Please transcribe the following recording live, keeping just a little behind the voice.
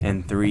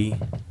And 3,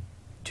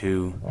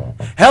 2.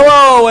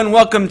 Hello and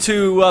welcome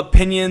to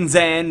Opinions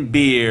and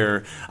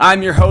Beer.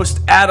 I'm your host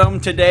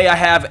Adam. Today I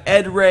have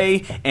Ed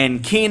Ray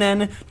and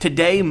Keenan.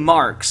 Today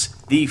marks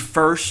the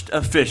first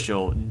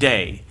official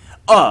day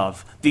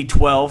of the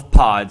 12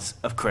 pods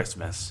of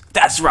Christmas.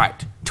 That's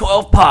right,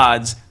 12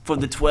 pods for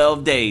the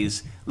 12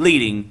 days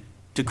leading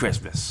to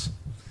Christmas.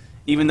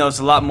 Even though it's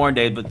a lot more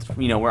days, but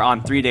we're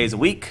on 3 days a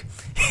week,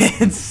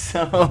 and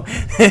so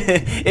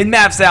it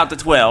maps out to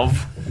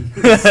 12.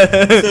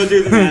 So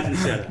do the math and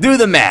shut up. Do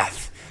the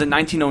math. The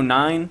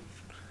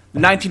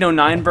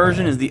 1909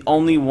 version is the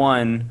only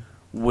one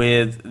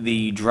with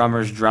the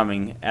drummers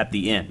drumming at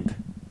the end.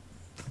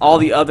 All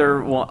the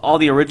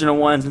original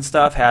ones and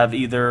stuff have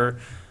either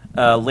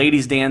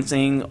ladies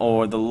dancing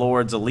or the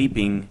lords a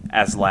leaping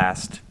as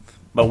last.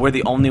 But we're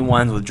the only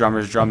ones with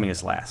drummers drumming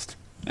as last.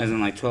 As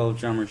in like 12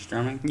 drummers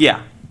drumming?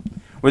 Yeah.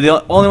 We're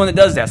the only one that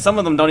does that. Some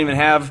of them don't even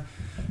have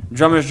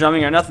drummers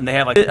drumming or nothing. They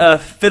have like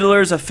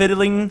fiddlers a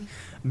fiddling,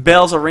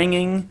 bells a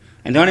ringing.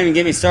 And don't even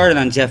get me started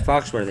on Jeff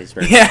Foxworthy's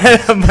version.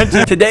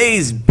 Yeah,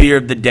 today's beer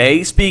of the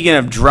day, speaking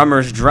of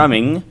drummers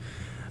drumming,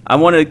 I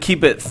wanted to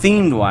keep it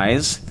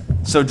themed-wise.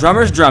 So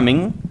drummers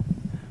drumming,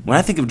 when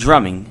I think of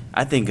drumming,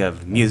 I think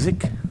of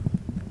music.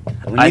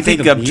 I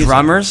think of music,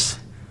 drummers.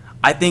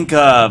 I think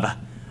of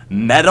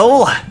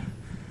metal.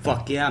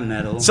 Fuck yeah,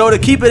 metal. So to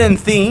keep it in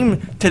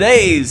theme,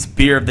 today's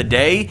beer of the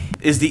day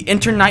is the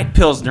Internight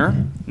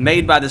Pilsner,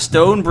 made by the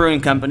Stone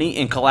Brewing Company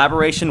in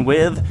collaboration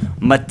with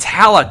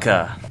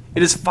Metallica.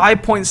 It is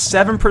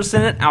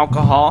 5.7%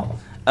 alcohol.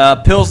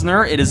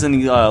 Pilsner, it is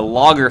in the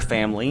lager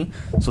family,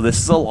 so this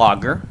is a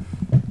lager.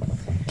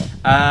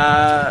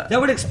 That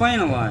would explain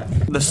a lot.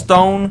 The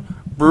Stone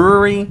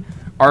Brewery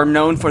are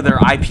known for their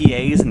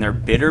IPAs and their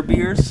bitter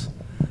beers.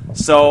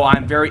 So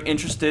I'm very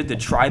interested to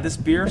try this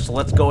beer. So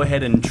let's go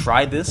ahead and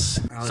try this.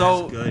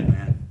 Oh, that's good,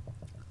 man.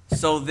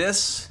 So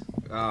this,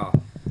 Oh,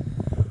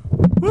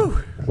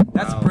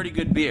 that's a pretty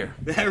good beer.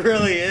 that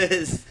really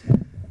is.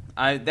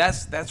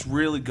 That's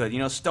really good.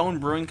 Stone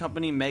Brewing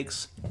Company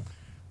makes,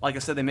 like I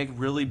said, they make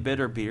really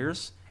bitter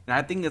beers, and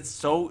I think it's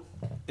so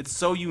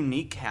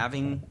unique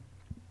having.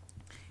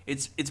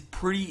 It's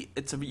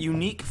a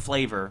unique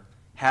flavor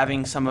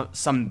having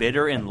some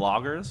bitter in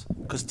lagers,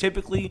 because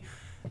typically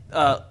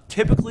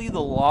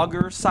the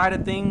lager side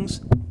of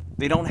things,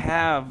 they don't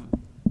have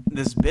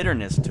this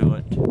bitterness to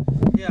it.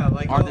 Yeah,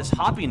 or this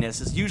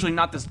hoppiness. It's usually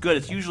not this good.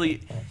 It's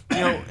usually,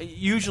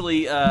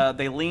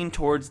 they lean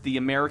towards the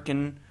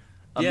American,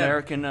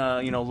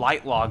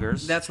 light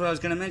lagers. That's what I was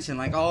gonna mention.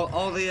 Like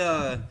all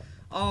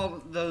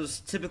those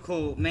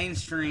typical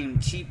mainstream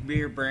cheap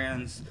beer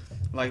brands,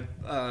 like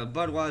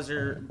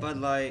Budweiser, Bud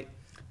Light,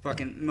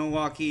 fucking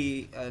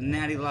Milwaukee,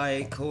 Natty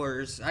Light,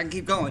 Coors. I can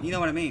keep going. You know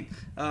what I mean?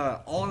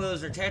 All of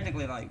those are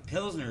technically like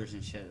pilsners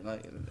and shit,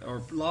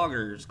 or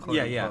lagers. Quote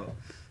unquote.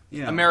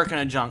 American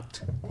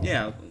adjunct.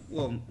 Yeah.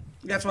 Well,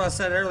 that's what I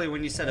said earlier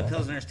when you said a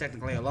pilsner is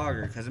technically a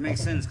lager, because it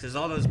makes sense, because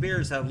all those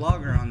beers have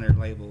lager on their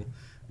label.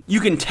 You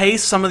can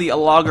taste some of the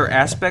lager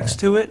aspects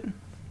to it.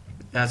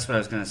 That's what I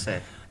was gonna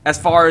say. As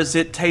far as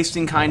it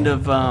tasting kind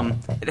of,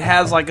 it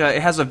has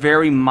a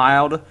very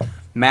mild,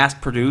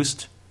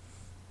 mass-produced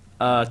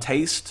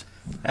taste.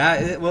 What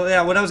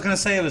I was gonna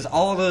say was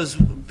all those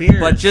beers.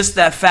 But just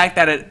the fact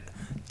that it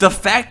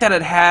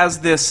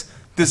has this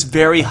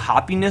very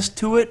hoppiness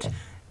to it,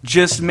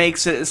 just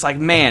makes it. It's like,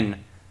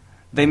 man,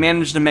 they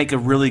managed to make a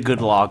really good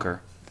lager.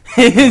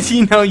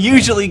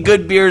 Usually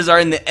good beers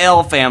are in the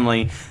ale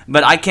family,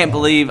 but I can't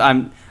believe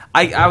I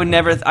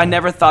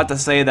never thought to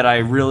say that I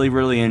really,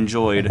 really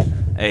enjoyed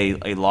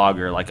a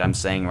lager like I'm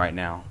saying right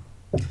now.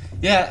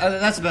 Yeah,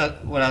 that's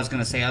about what I was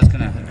going to say. I was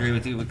going to agree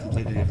with you with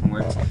completely different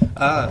words.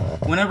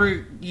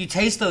 Whenever you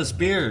taste those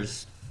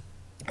beers,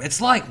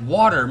 it's like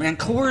water, man.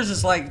 Coors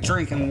is like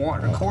drinking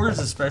water. Coors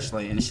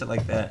especially and shit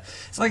like that.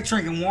 It's like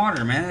drinking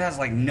water, man. It has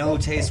like no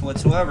taste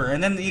whatsoever.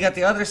 And then you got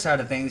the other side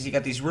of things. You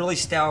got these really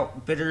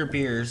stout, bitter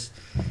beers.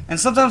 And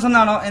sometimes I'm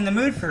not in the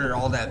mood for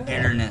all that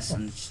bitterness.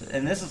 And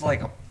this is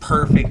like a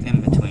perfect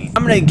in-between.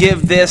 I'm going to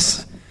give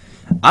this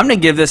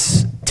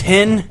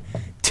 10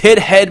 tid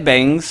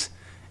headbangs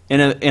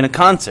in a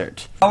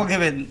concert. I'll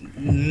give it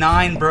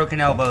 9 broken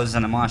elbows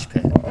and a mosh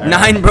pit.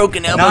 9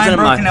 broken elbows 9 and a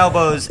broken mosh.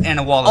 elbows and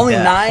a wall of Only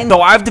death. 9.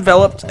 So I've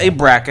developed a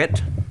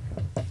bracket.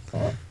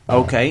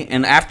 Okay,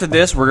 and after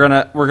this, we're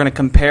gonna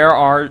compare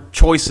our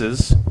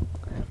choices.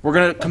 We're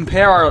gonna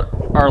compare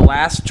our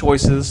last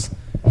choices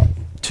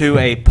to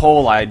a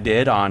poll I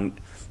did on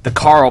the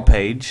Carl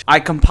page. I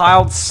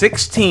compiled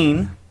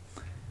 16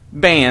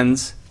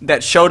 bands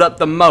that showed up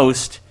the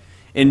most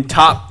in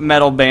top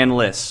metal band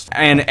lists.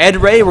 And Ed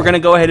Ray, we're going to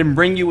go ahead and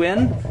bring you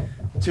in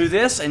to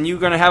this, and you're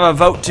going to have a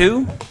vote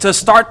too. To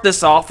start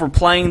this off, we're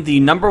playing the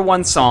number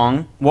one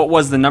song. What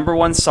was the number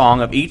one song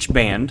of each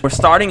band? We're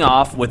starting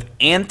off with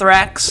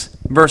Anthrax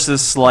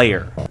versus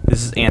Slayer.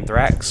 This is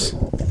Anthrax.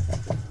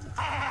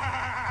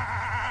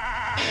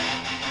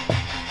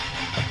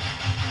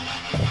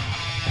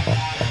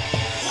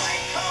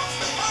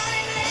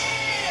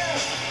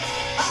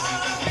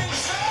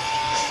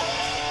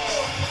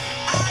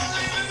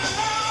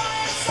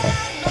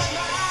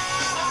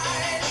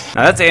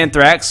 Now that's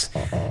Anthrax.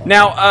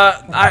 Now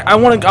I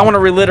want to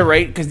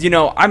reiterate because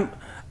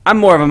I'm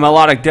more of a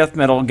melodic death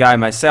metal guy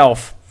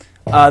myself.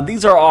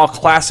 These are all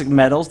classic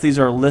metals. These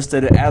are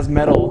listed as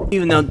metal,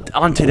 even though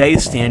on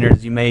today's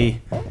standards, a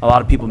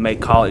lot of people may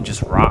call it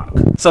just rock.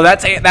 So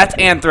that's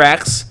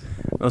Anthrax.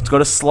 Let's go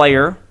to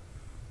Slayer.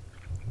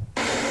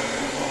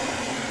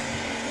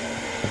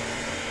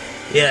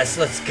 Yes,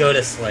 let's go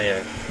to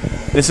Slayer.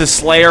 This is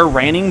Slayer,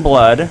 Raining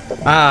Blood. Is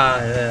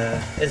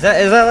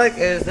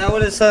that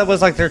what it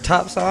was like their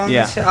top song?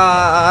 Yeah.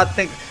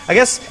 I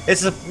guess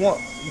it's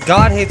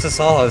God Hates Us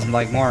All is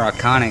like more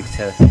iconic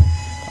to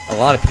a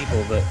lot of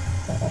people, but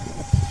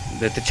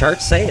the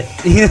charts say it.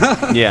 You know?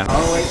 Yeah.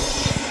 Oh wait.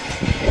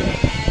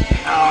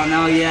 Oh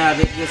no, yeah,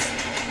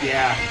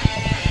 yeah.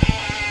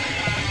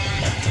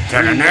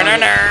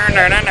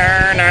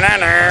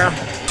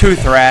 Too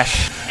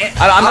thrash.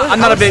 I'm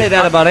not a big. Say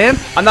that about it.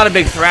 I'm not a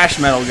big thrash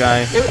metal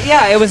guy.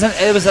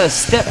 It was a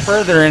step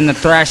further in the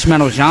thrash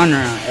metal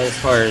genre as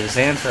far as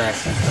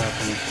Anthrax and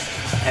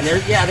stuff, and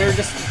they're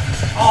just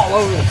all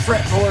over the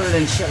fretboard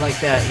and shit like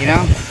that, you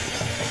know.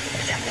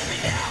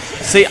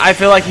 See, I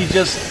feel like he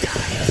just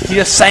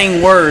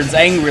sang words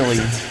angrily.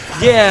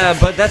 Yeah,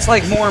 but that's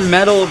like more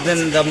metal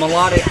than the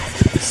melodic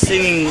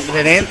singing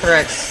that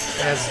Anthrax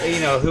has.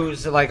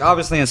 Who's like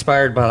obviously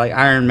inspired by like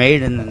Iron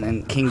Maiden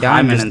and King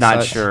Diamond. I'm just and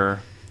not such. sure.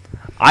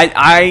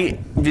 I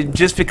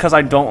just because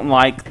I don't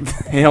like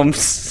him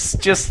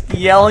just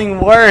yelling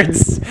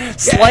words.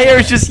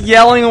 Slayer's just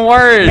yelling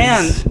words.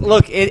 Man,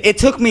 look, it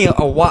took me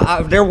a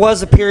while. There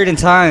was a period in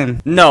time.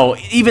 No,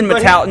 even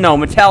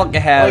Metallica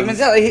has.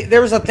 Like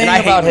there was a thing and I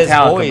hate about his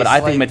Metallica, voice, but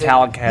I think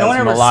Metallica has no one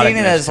ever melodic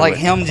seen it as like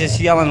him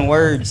just yelling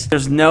words.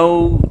 There's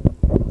no.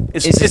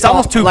 It's just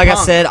almost too like punk.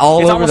 I said, all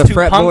it's over the almost too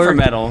punk fretboard. for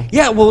metal.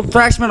 Yeah, well,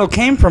 thrash metal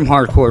came from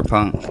hardcore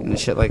punk and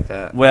shit like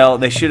that. Well,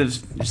 they should have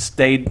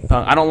stayed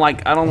punk. I don't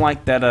like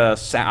that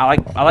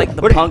sound. I like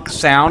the punk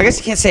sound. I guess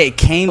you can't say it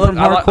came from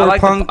I hardcore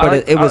like punk,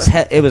 but it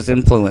was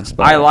influenced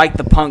by. I like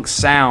the punk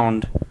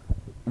sound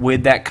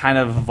with that kind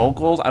of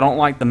vocals. I don't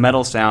like the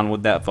metal sound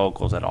with that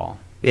vocals at all.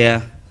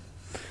 Yeah.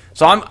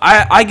 So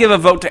I give a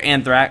vote to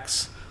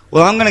Anthrax.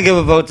 Well, I'm gonna give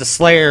a vote to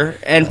Slayer,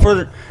 and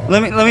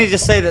let me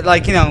just say that,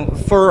 like,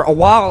 for a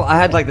while I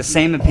had like the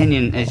same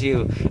opinion as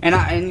you, and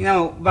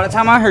by the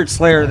time I heard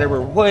Slayer, there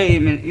were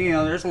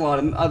there's a lot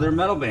of other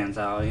metal bands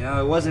out.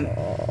 It wasn't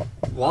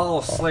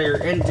while Slayer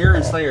and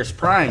during Slayer's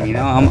prime.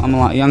 I'm a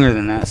lot younger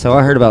than that, so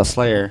I heard about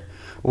Slayer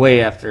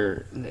way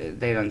after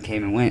they done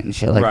came and went and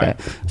shit like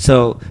that.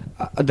 So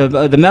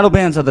the metal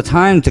bands of the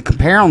time to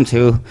compare them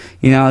to,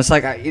 it's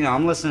like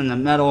I'm listening to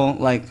metal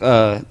like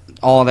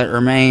All That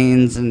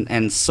Remains and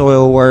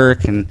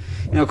Soilwork and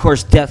of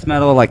course death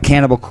metal like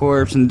Cannibal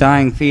Corpse and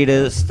Dying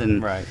Fetus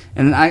and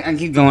I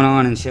keep going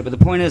on and shit. But the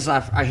point is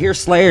I hear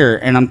Slayer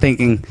and I'm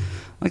thinking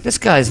like this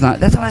guy's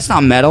that's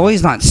not metal.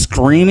 He's not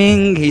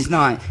screaming. He's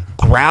not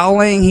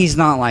growling. He's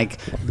not like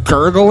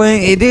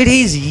gurgling. Dude,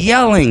 he's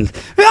yelling.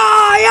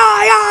 Yeah,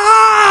 yeah,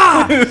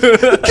 yeah!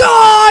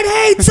 God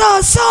hates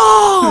us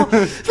all.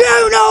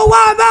 You know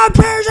why my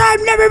prayers have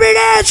never been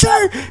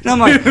answered. And I'm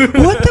like,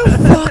 what the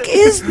fuck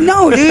is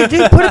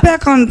dude, put it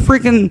back on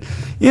freaking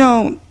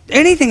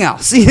anything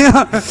else,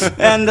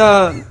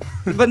 and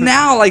but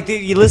now, like,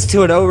 dude, you listen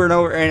to it over and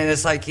over, and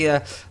it's like,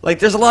 like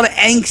there's a lot of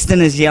angst in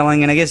his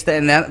yelling, and I guess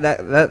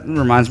that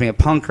reminds me of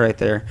punk right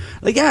there.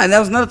 Like, yeah, and that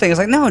was another thing. It's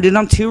like, no, dude,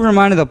 I'm too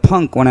reminded of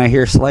punk when I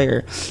hear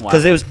Slayer,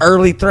 because it was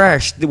early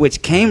thrash,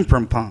 which came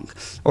from punk,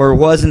 or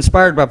was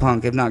inspired by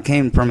punk, if not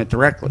came from it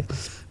directly.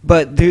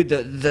 But dude,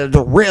 the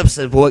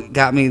riffs of what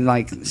got me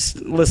like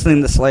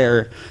listening to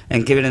Slayer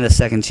and giving it a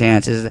second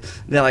chance is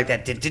they're like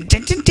that.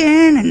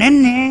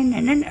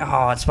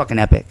 Oh, it's fucking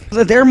epic.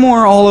 They're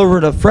more all over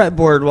the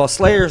fretboard, while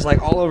Slayer's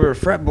like all over the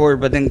fretboard,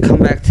 but then come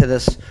back to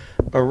this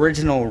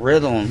original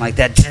rhythm like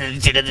that.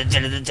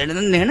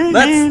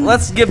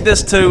 Let's give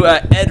this to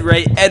Ed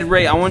Ray. Ed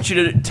Ray, I want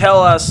you to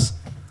tell us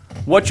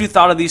what you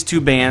thought of these two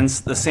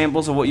bands, the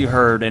samples of what you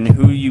heard, and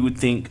who you would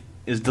think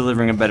is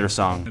delivering a better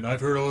song. And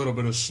I've heard a little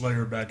bit of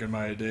Slayer back in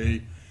my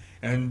day,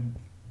 and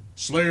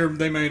Slayer,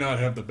 they may not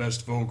have the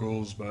best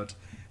vocals, but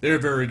they're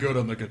very good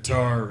on the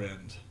guitar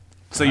end.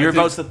 So your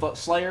vote's the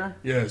Slayer?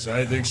 Yes,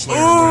 I think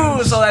Slayer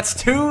wins. So that's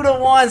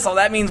 2-1. So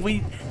that means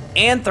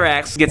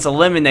Anthrax gets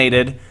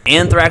eliminated.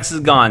 Anthrax is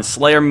gone.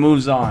 Slayer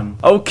moves on.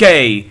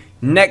 Okay,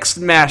 next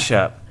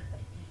mashup.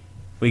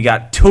 We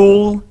got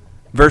Tool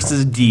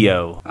versus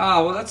Dio.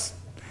 Oh, well, it's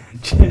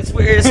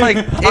weird. It's like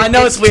I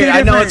know it's weird.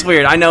 I know it's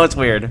weird. I know it's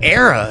weird.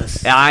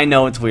 Eras. Yeah, I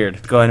know it's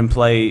weird. Go ahead and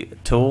play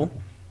Tool.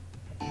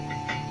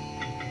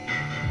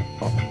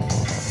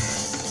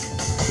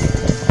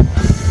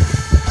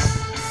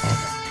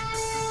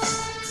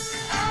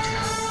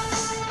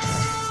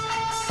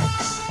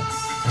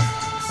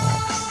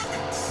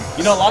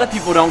 A lot of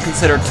people don't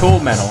consider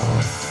Tool metal.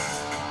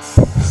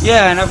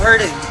 Yeah, and I've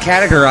heard it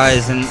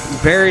categorized in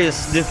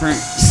various different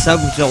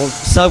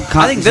subgenres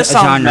I think this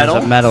song's metal.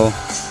 Of metal.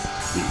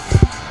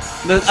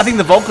 I think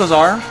the vocals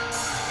are.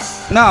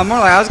 No, more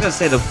like I was gonna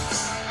say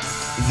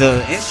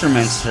the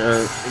instruments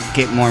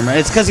get more.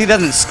 It's because he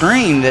doesn't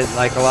scream that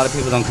like a lot of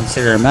people don't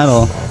consider it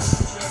metal.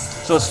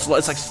 So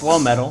it's like slow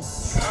metal.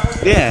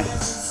 Yeah.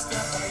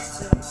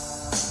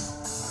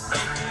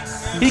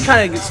 He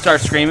kind of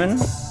starts screaming.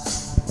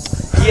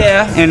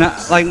 Yeah, and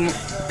like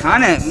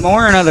kind of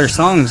more in other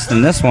songs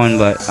than this one,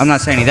 but I'm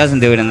not saying he doesn't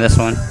do it in this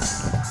one.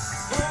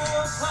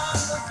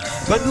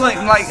 But like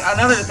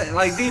another thing,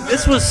 like dude,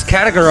 this was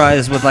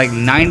categorized with like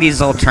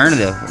 90s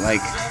alternative, like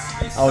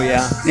Oh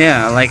yeah.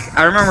 yeah, like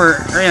I remember,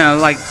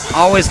 like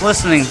always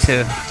listening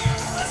to.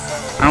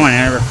 I don't want to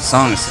interrupt the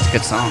song. It's such a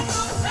good song.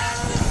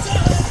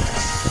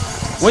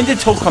 When did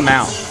Tool come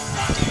out?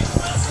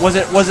 Was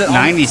it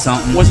 90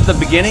 something. Was it the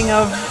beginning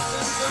of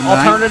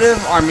alternative?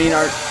 I mean,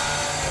 I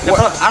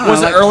don't know,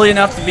 was it like- early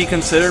enough to be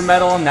considered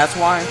metal, and that's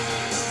why?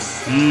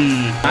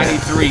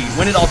 93.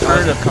 When did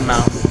alternative come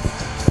out?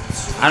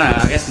 I don't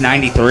know, I guess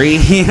 93.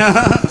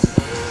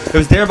 It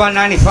was there by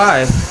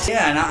 95.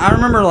 Yeah, and I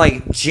remember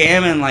like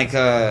jamming like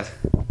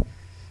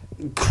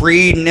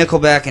Creed,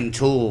 Nickelback, and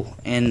Tool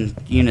in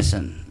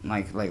unison.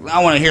 Like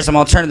I want to hear some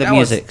alternative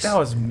music. That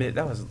was mid.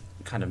 That was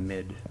kind of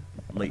mid,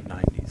 late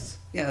 90s.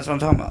 Yeah, that's what I'm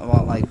talking about.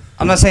 Well, like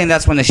I'm not saying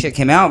that's when the shit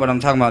came out, but I'm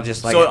talking about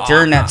just like So,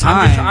 during that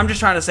time. I'm just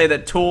trying to say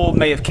that Tool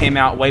may have came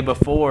out way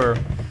before.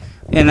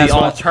 and the that's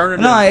what- alternative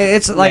No,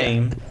 it's like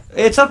name.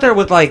 it's up there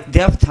with like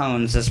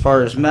Deftones as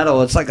far as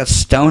metal. It's like a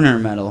stoner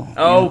metal.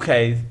 Oh,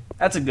 okay.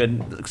 That's a good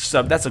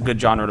That's a good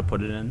genre to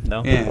put it in,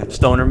 though. Yeah.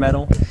 Stoner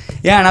metal.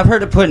 Yeah, and I've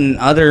heard it put in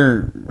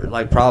other,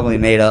 like, probably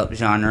made-up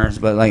genres,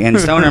 but, like, and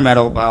stoner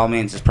metal, by all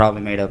means, is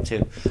probably made up,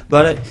 too.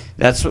 But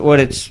that's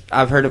what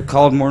I've heard it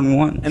called more than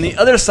one. And the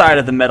other side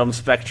of the metal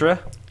spectra.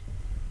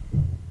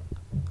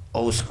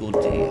 Old school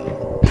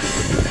Dio.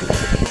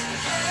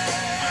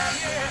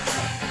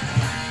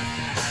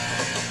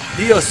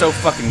 Dio's so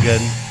fucking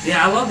good.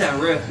 Yeah, I love that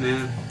riff,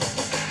 man.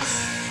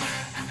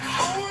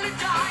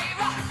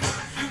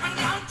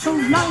 So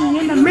long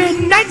in the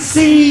midnight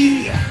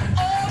sea.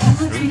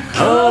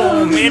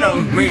 Oh,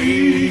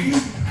 me.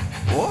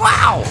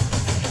 Wow.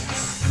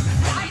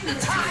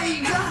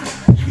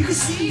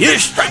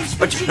 His stripes,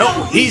 but you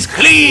know he's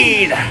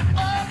clean.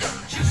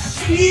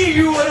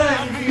 See what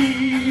I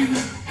mean?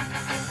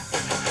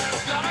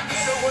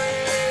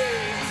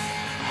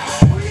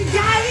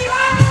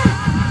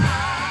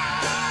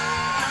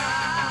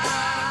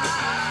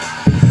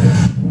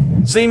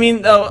 So you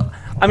mean though?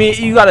 I mean,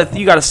 you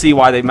gotta see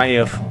why they may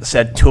have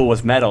said Tool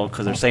was metal,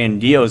 because they're saying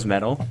Dio's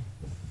metal.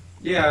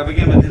 Yeah,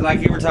 but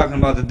like you were talking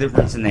about the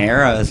difference in the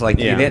eras, like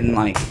Yeah. you didn't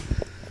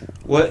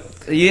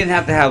you didn't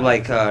have to have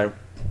like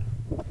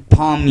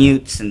palm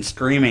mutes and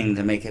screaming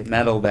to make it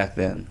metal back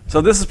then. So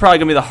this is probably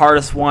gonna be the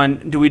hardest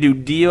one. Do we do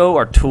Dio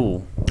or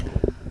Tool?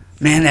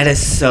 Man, that is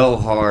so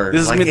hard.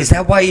 This is Like, gonna be is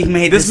that why you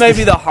made This may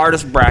be the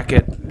hardest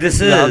bracket. This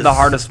the, is the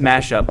hardest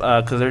mashup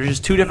because they're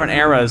just two different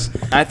eras.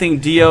 I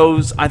think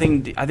Dio's. I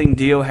think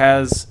Dio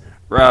has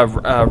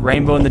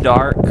Rainbow in the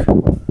Dark,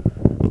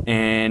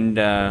 and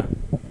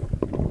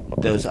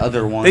those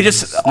other ones. they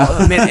just.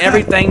 I mean,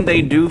 everything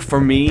they do for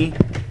me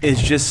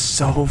is just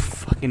so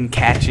fucking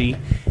catchy.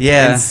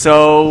 Yeah. And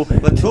so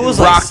But Tool's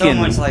rocking. like so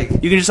much like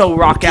you can just so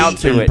rock out deep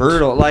to and it.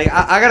 brutal. Like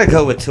I gotta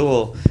go with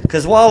Tool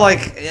because while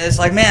like it's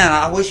like man,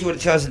 I wish you would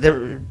have chosen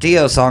the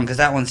Dio song because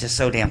that one's just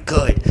so damn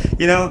good.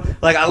 You know,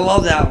 like I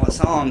love that one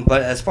song.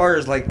 But as far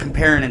as like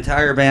comparing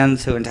entire band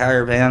to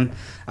entire band,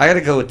 I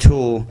gotta go with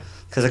Tool.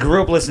 Because I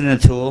grew up listening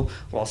to Tool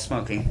while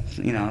smoking,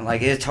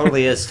 like it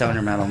totally is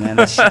stoner metal, man.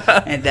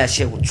 And that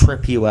shit will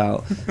trip you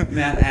out,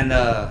 man. And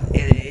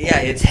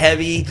it's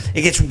heavy.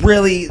 It gets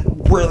really,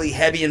 really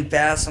heavy and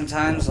fast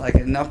sometimes, like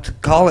enough to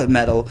call it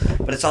metal.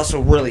 But it's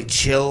also really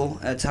chill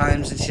at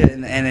times and shit.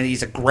 And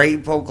he's a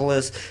great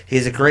vocalist.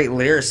 He's a great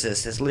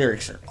lyricist. His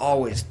lyrics are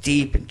always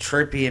deep and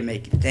trippy and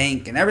make you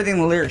think, and everything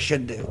the lyrics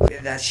should do.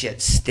 That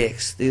shit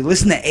sticks. Dude,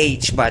 listen to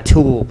H by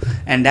Tool,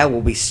 and that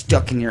will be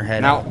stuck in your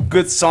head. Now,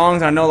 good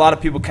songs. I know a lot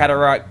of people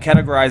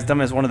categorize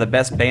them as one of the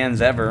best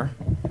bands ever.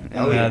 And,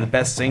 Oh, yeah. the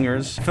best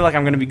singers. I feel like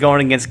I'm going to be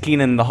going against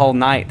Keenan the whole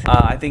night.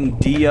 I think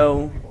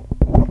Dio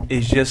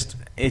is just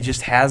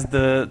has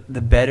the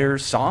better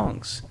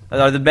songs,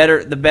 or the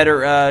better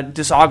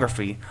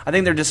discography. I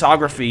think their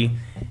discography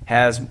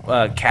has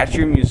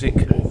catchier music,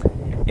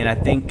 and I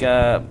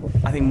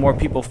think more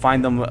people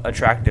find them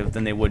attractive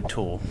than they would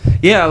Tool.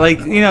 Yeah, like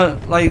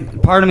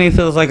part of me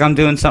feels like I'm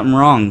doing something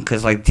wrong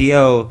because like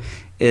Dio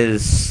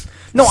is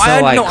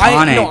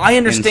I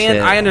understand.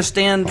 and I shit.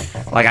 understand.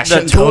 Like I the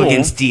shouldn't Tool. go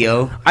against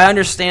Dio, I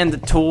understand the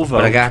Tool vote.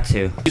 but I got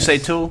to. You say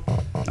Tool,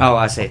 Oh,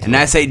 I say. and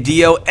I say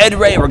Dio. Ed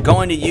Ray, we're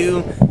going to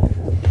you.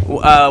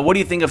 What do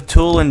you think of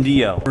Tool and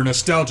Dio? For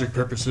nostalgic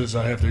purposes,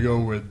 I have to go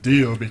with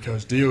Dio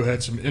because Dio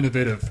had some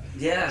innovative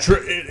Yeah.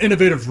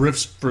 innovative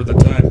riffs for the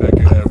time back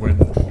when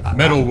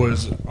metal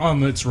was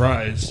on its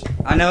rise.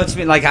 I know it's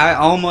been like I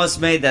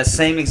almost made that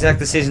same exact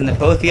decision that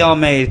both of y'all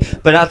made,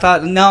 but I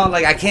thought no,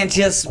 like I can't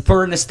just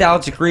for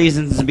nostalgic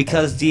reasons and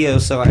because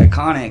Dio's so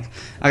iconic.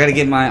 I got to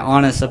give my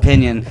honest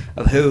opinion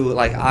of who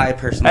like I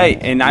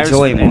personally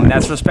enjoy more. And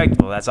that's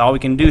respectable. That's all we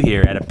can do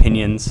here at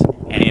Opinions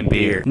and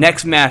Beer.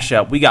 Next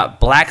mashup, we got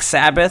Black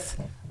Sabbath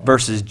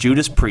versus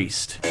Judas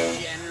Priest.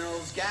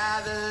 Generals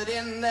gathered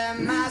in their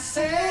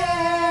masses,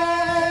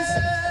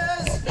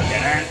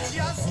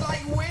 just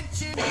like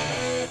witches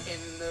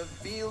in the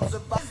fields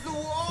above. The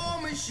war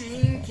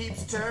machine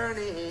keeps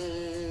turning.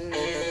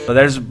 So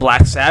there's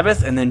Black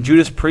Sabbath and then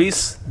Judas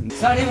Priest.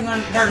 It's not even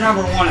their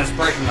number one is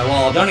breaking the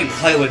law. Don't even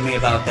play with me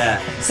about that.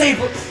 Say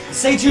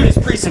Judas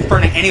Priest in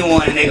front of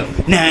anyone and they go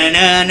na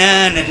na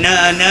na na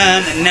na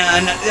na na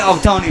na. Oh,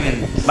 don't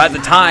even. By the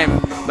time,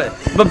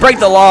 but Break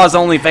the Law is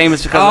only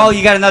famous because Oh,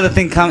 you got another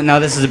thing coming. No,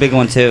 this is a big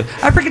one too.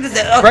 I forget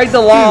that. Break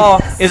the Law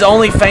is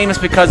only famous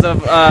because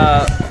of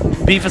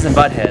Beavis and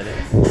Butthead.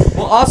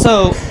 Well,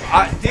 also,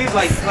 dude,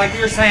 like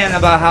you were saying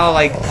about how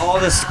like all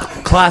this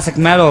classic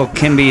metal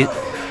can be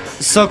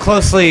so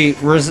closely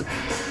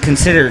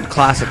considered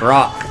classic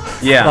rock.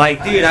 Yeah.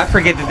 Like, dude, I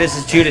forget that this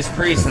is Judas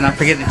Priest, and I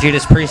forget that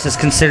Judas Priest is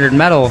considered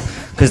metal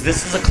because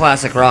this is a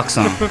classic rock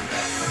song.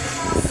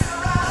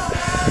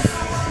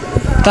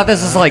 I thought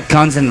this was like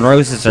Guns N'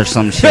 Roses or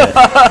some shit.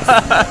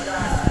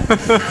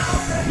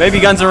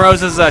 Maybe Guns N'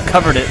 Roses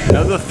covered it.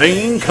 Another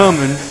thing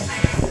coming.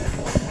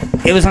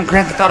 It was on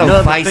Grand Theft Auto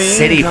Another Vice thing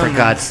City, coming. for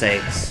God's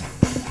sakes.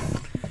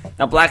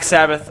 Now Black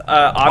Sabbath, On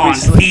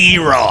obviously.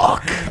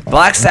 V-Rock.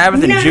 Black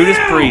Sabbath and No! Judas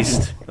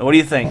Priest. What do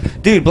you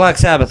think? Dude, Black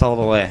Sabbath all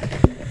the way.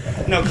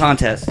 No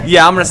contest.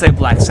 Yeah, I'm gonna say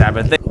Black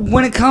Sabbath.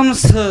 When it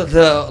comes to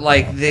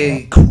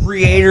the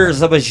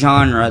creators of a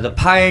genre, the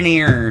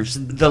pioneers,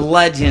 the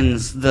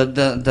legends,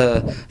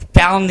 the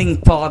founding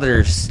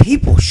fathers,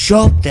 people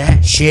shove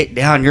that shit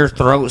down your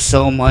throat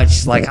so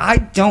much. Like, I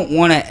don't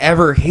want to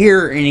ever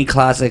hear any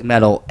classic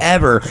metal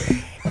ever.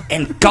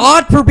 And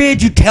God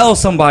forbid you tell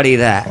somebody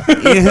that,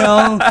 you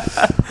know?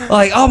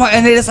 Like, oh my,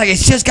 and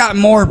it's just gotten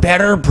more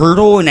better,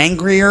 brutal and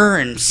angrier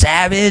and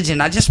savage,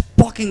 and I just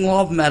fucking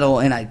love metal,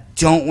 and I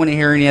don't want to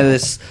hear any of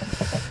this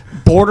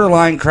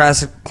borderline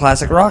classic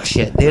rock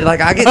shit, dude. Like,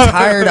 I get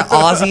tired of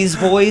Ozzy's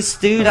voice,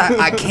 dude.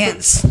 I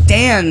can't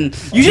stand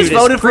You just Judas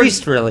voted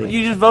Priest, for really.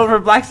 You just voted for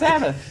Black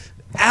Sabbath.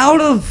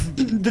 Out of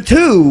the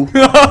two,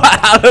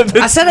 Out of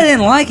I said I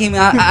didn't like him.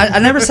 I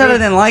never said I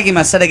didn't like him.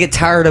 I said I get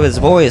tired of his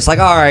voice. Like,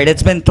 all right,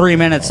 it's been 3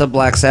 minutes of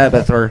Black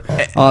Sabbath or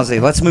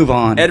Ozzy. Let's move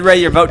on. Ed Ray,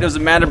 your vote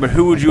doesn't matter, but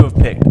who would you have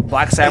picked?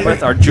 Black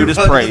Sabbath or Judas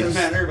Priest?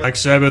 Black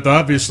Sabbath,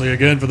 obviously,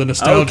 again for the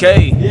nostalgia.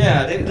 Okay.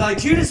 Yeah, like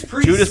Judas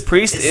Priest. Judas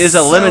Priest is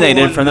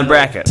eliminated so from the unmetal.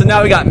 bracket. So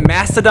now we got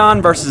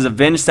Mastodon versus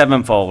Avenged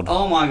Sevenfold.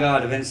 Oh my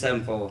God, Avenged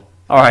Sevenfold.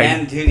 All right.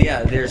 And dude,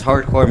 yeah, there's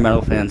hardcore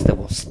metal fans that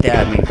will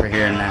stab me for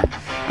hearing that.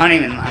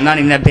 I'm not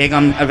even that big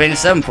on Avenged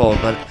Sevenfold,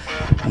 but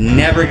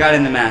never got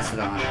into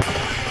Mastodon.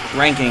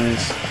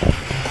 Rankings.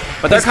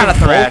 But they're kind of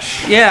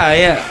thrash. Yeah,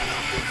 yeah.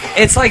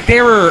 It's like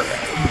they were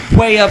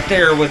way up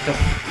there with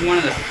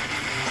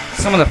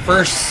some of the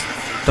first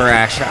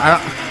thrash. I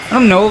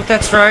don't know if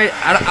that's right.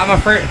 I'm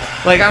afraid.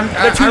 Like I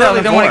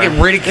really don't want to 2004. get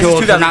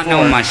ridiculed This is for not 2004.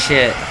 knowing my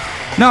shit.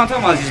 No, I'm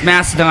talking about just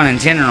Mastodon in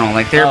general.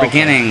 Like their Oh, okay.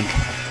 beginning.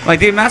 Like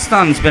dude,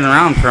 Mastodon's been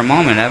around for a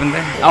moment, haven't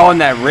they? Oh,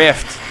 and that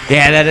rift.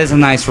 Yeah, that is a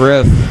nice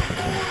riff.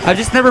 I've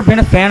just never been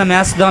a fan of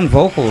Mastodon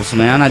vocals,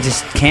 man. I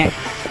just can't.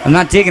 I'm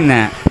not digging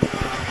that.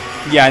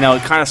 Yeah, I know.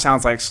 It kind of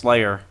sounds like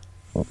Slayer.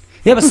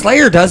 Yeah, but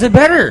Slayer does it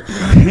better.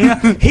 You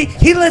know,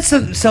 he lets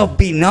himself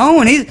be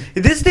known.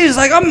 This dude's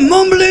like, I'm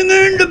mumbling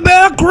in the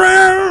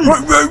background.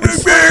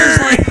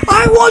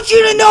 I want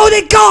you to know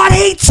that God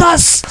hates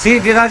us. See,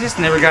 dude, I just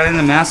never got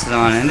into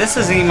Mastodon, and this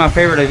isn't even my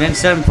favorite Avenged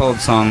Sevenfold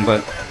song,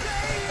 but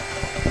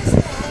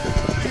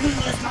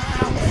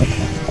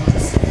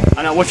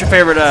I know. What's your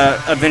favorite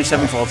Avenged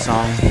Sevenfold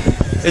song?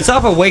 it's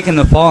off of Waking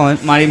the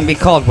Fallen. Might even be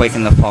called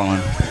Waking the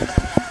Fallen.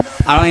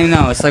 I don't even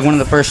know. It's like one of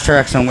the first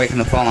tracks on Waking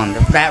the Fallen.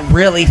 That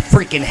really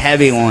freaking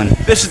heavy one.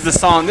 This is the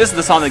song. This is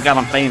the song that got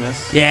him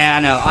famous. Yeah, I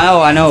know.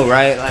 Oh, I know,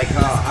 right? Like,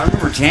 I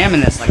remember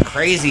jamming this like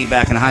crazy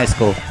back in high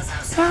school.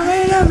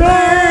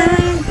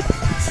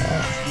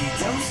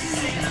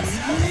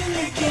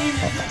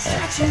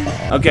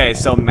 Okay,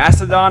 so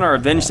Mastodon or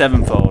Avenged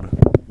Sevenfold?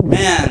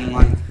 Man,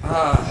 like,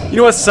 You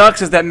know what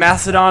sucks is that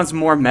Mastodon's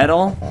more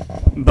metal,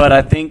 but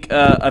I think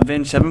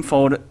Avenged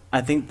Sevenfold,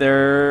 I think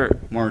they're,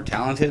 more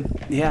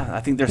talented. yeah,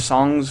 I think their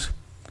songs,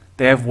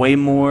 they have way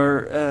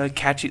more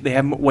catchy, they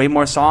have way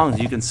more songs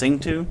you can sing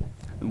to,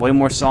 way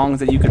more songs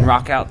that you can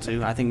rock out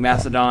to. I think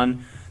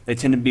Mastodon, they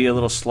tend to be a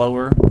little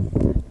slower,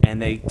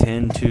 and they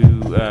tend to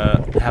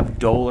they have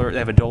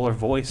a duller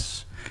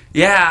voice.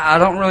 Yeah, I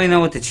don't really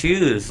know what to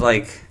choose.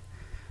 Like,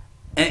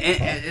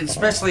 and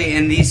especially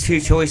in these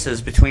two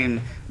choices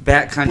between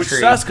Backcountry. Which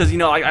sucks because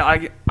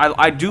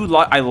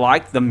I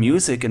like the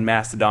music in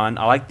Mastodon.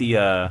 I like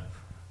the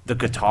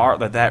guitar,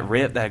 that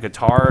riff, that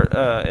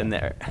guitar in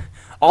there.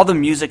 All the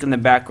music in the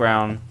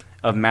background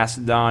of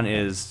Mastodon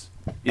is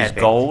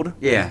Epic. gold.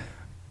 Yeah.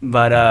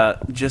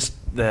 But just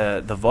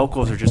the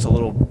vocals are just a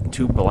little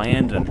too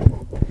bland,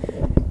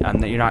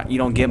 and you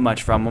don't get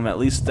much from them. At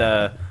least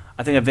I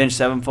think Avenged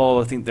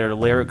Sevenfold. I think their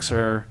lyrics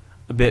are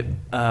a bit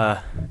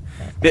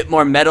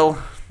more metal.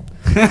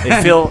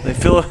 they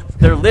feel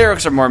their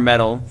lyrics are more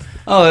metal.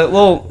 Oh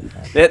well,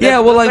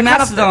 like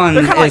Mastodon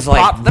is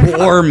like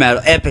war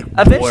metal, epic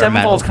Avenged war Sevenfold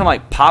metal. is kind of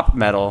like pop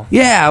metal.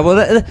 Yeah,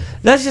 well,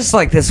 that's just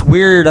like this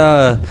weird.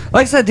 Like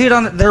I said,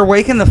 dude, they're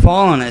Waking the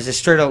Fallen is just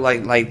straight up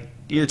like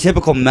your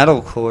typical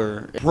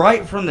metalcore.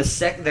 Right from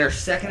their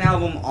second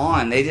album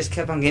on, they just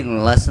kept on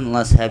getting less and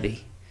less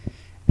heavy,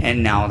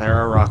 and now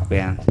they're a rock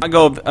band. I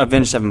go with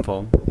Avenged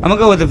Sevenfold. I'm gonna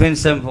go with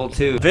Avenged Sevenfold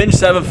too. Avenged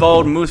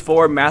Sevenfold moves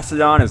forward.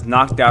 Mastodon is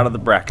knocked out of the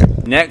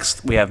bracket.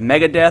 Next, we have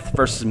Megadeth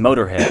versus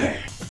Motorhead.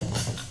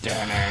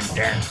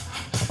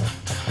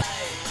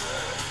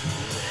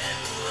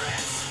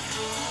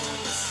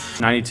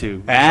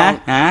 92.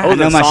 I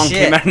know my song shit.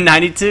 came out in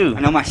 92.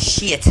 I know my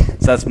shit. So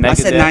that's Megadeth. I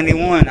said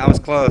 91. I was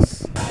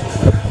close.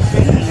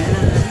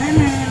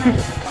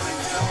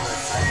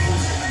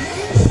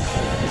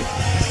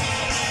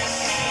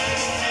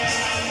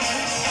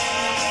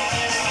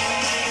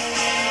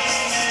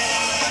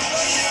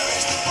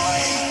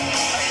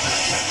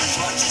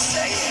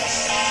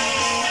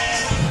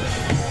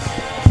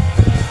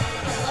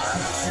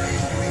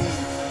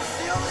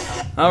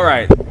 All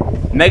right,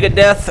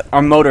 Megadeth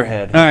or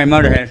Motorhead? All right,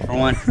 Motorhead for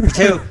one. For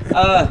two,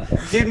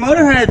 dude,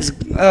 Motorhead's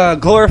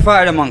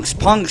glorified amongst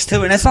punks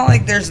too, and it's not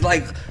like there's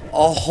like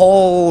a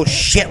whole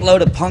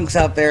shitload of punks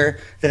out there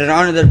that are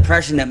under the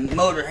impression that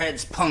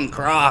Motorhead's punk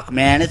rock,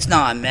 man. It's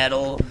not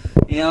metal.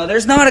 You know,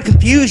 there's not a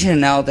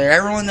confusion out there.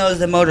 Everyone knows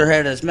that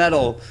Motorhead is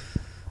metal.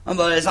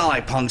 But it's not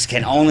like punks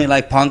can only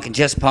like punk and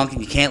just punk,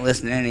 and you can't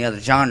listen to any other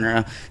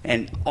genre,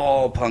 and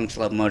all punks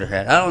love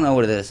Motorhead. I don't know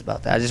what it is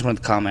about that. I just wanted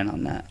to comment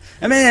on that.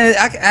 I mean,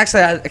 I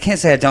can't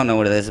say I don't know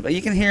what it is, but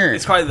you can hear it.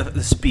 It's probably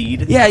the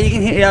speed. Yeah, you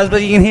can hear. Yeah,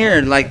 but you can hear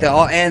it, like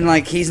and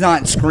like he's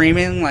not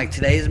screaming like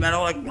today's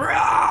metal, like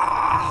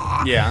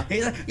 "Rah!" Yeah.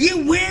 He's like,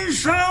 you win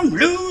some,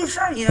 lose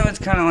some. You know, it's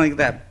kind of like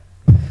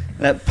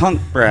that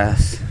punk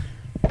brass.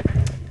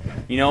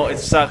 You know, it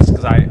sucks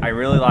because I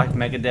really like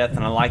Megadeth and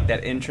I like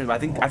that intro. But I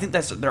think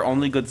that's their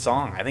only good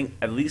song. I think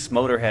at least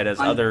Motorhead has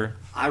other.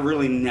 I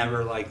really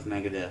never liked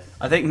Megadeth.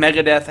 I think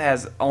Megadeth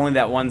has only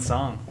that one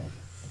song.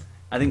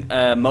 I think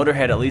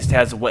Motorhead at least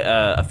has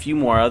a few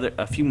more other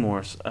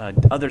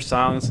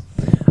songs.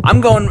 I'm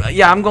going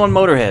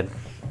Motorhead.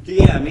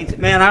 Yeah, me too.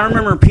 Man, I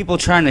remember people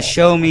trying to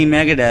show me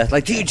Megadeth.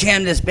 Like, dude,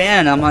 jam this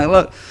band. I'm like,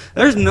 look,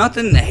 there's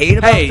nothing to hate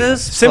about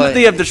this.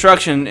 Sympathy of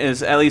Destruction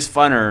is at least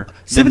funner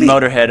than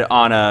Motorhead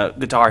on a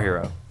Guitar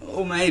Hero.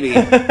 Oh, maybe.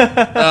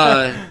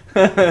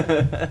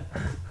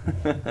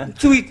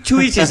 To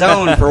each his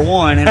own, for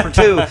one, and for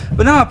two.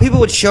 But no,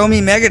 people would show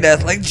me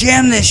Megadeth, like,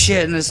 jam this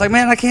shit. And it's like,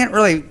 man, I can't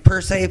really,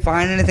 per se,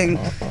 find anything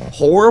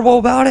horrible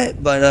about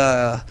it.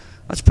 But,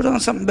 let's put on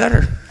something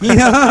better. You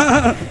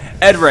know?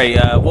 Ed Ray,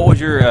 what would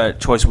your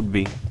choice would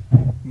be?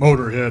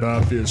 Motorhead,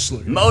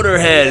 obviously.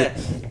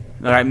 Motorhead.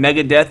 All right,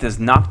 Megadeth is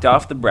knocked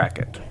off the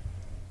bracket.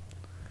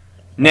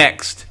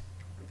 Next,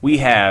 we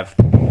have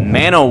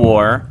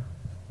Manowar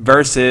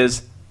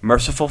versus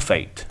Merciful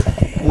Fate.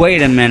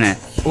 Wait a minute.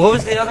 What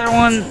was the other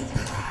one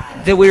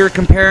that we were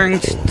comparing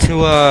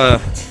to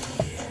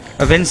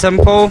Avenged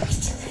Sevenfold?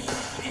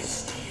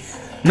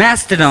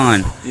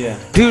 Mastodon. Yeah.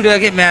 Dude, I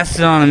get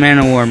Mastodon and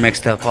Manowar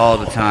mixed up all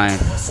the time.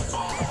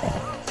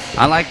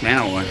 I like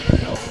Manowar.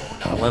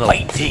 A little.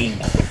 Fighting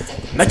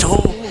metal,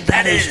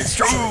 that is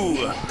true.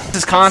 This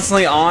is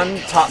constantly on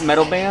top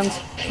metal bands,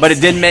 but it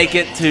did make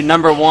it to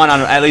 #1 on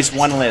at least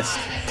one list.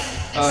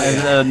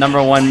 As the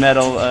 #1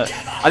 metal. I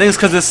think it's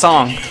because of this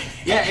song.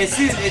 Yeah, it's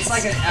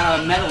like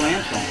a metal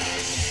anthem.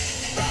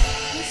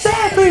 It's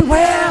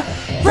everywhere.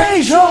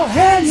 Raise your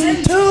hands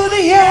into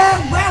the air.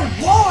 We're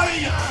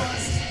warriors.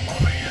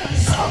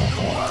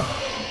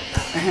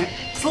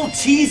 It's a little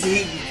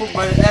cheesy,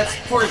 but that's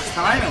for its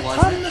time it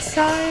wasn't. On the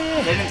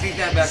sky. They didn't think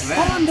that back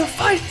then. On the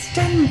fight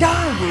and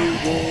die,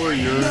 we're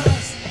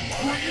warriors.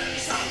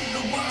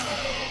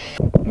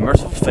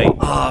 Merciful Fate.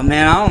 Oh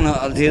man, I don't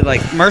know, dude.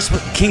 Like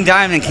King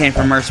Diamond came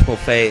from Merciful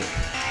Fate.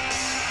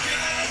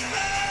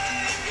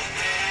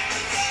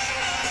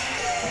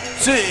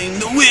 Sing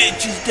the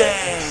witches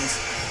dance.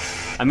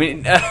 I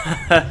mean,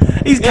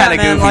 he's kind of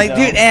goofy, like, though.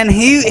 dude, and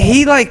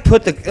he like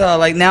put the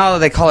like now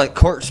they call it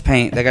corpse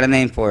paint. They got a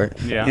name for it.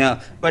 Yeah. You know,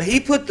 but he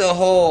put the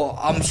whole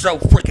 "I'm so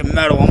freaking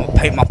metal, I'm gonna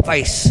paint my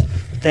face"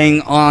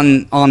 thing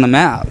on the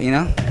map. You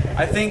know.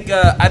 I think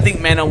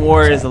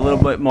Manowar is a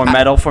little bit more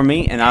metal for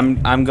me, and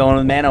I'm going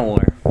with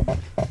Manowar.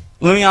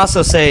 Let me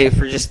also say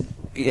for just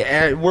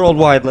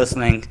worldwide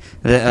listening,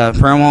 that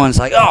for everyone's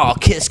like, "Oh,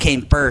 Kiss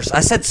came first." I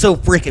said so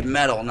freaking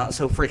metal, not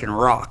so freaking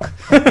rock.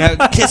 You know,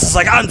 Kiss is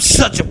like, "I'm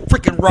such a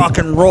freaking rock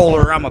and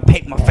roller, I'm gonna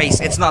paint my face."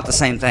 It's not the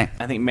same thing.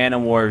 I think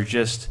Manowar is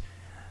just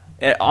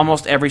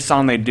almost every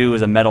song they do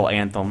is a metal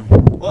anthem,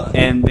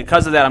 and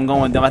because of that, I'm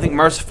going with them. I think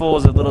Merciful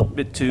is a little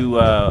bit too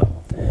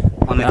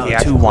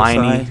too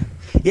whiny. Side.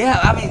 Yeah,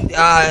 I mean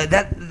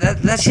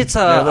that shit's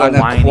an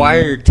whiny.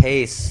 acquired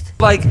taste.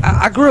 Like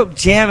I grew up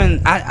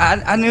jamming.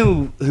 I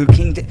knew who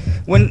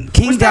when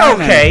King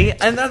Diamond. Okay,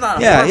 and they're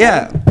not Yeah, horrible.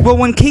 yeah. Well,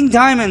 when King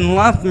Diamond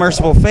left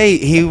Merciful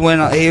Fate, he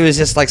was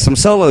just like some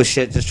solo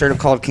shit, just straight up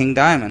called King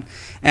Diamond.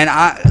 And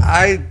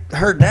I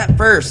heard that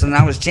first, and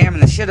I was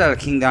jamming the shit out of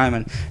King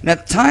Diamond. And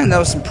at the time, that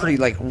was some pretty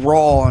like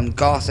raw and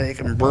gothic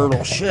and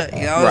brutal shit.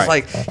 You know, it was Right.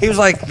 like he was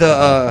like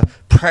the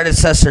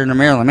predecessor to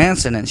Marilyn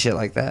Manson and shit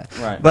like that.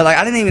 Right. But like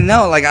I didn't even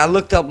know. Like I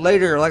looked up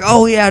later, like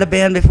oh he had a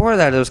band before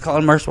that. It was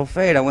called Merciful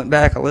Fate. I went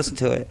back, I listened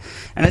to it,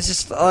 and it's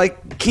just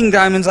like King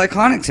Diamond's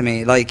iconic to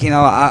me. Like you know,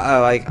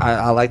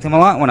 I liked him a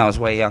lot when I was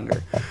way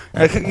younger.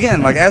 Like,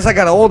 again, like as I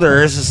got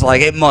older, it's just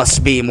like it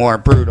must be more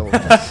brutal.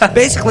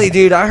 Basically,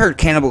 dude, I heard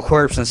Cannibal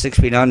Corpse and 6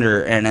 Feet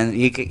Under, and then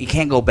you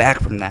can't go back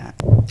from that.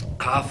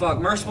 Ah, fuck,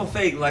 Merciful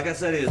Fate. Like I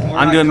said, is more.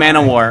 I'm doing Man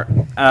of War.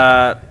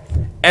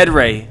 Ed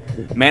Ray,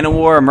 Man of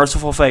War or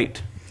Merciful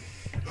Fate?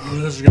 Oh,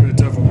 this is gonna be a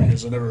tough one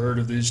because I never heard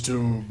of these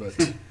two, but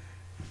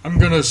I'm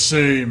gonna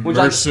say Would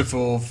you like-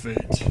 Merciful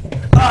Fate.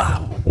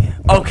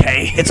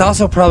 Okay. It's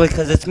also probably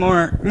because it's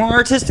more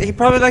artistic. He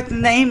probably liked the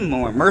name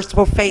more.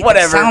 Merciful Fate.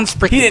 Whatever. Sounds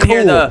freaking He didn't cool.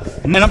 hear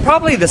the- And I'm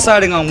probably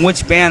deciding on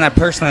which band I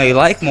personally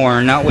like more,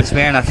 and not which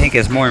band I think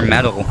is more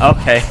metal.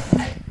 Okay.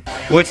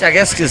 Which I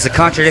guess is a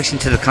contradiction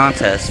to the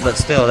contest, but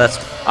still, that's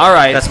All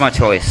right. my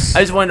choice.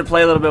 I just wanted to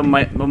play a little bit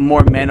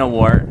more Man of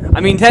War.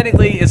 I mean,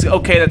 technically, it's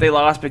okay that they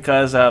lost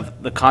because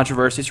of the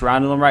controversy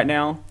surrounding them right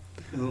now.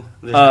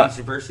 There's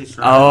controversy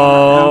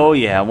Oh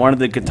yeah, one of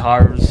the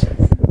guitarists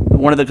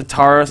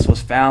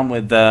was found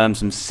with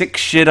some sick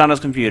shit on his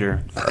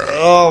computer.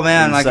 Oh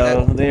man, And like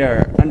so they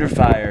are under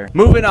fire.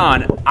 Moving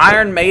on,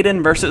 Iron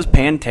Maiden versus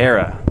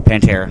Pantera.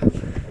 Pantera.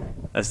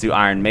 Let's do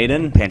Iron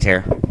Maiden.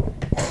 Pantera.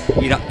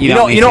 You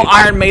You know,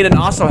 Iron Maiden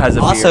also has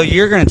a Also, beer.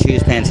 you're gonna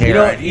choose Pantera. You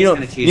know, right? He's you know,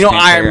 gonna choose you know,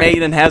 Iron Pantera.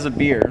 Maiden has a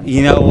beer.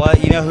 You know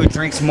what? You know who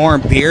drinks more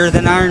beer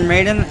than Iron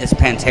Maiden? It's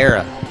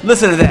Pantera.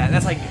 Listen to that.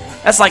 That's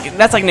like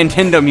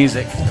Nintendo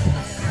music.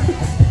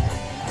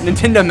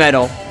 Nintendo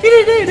metal.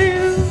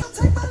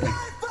 Take my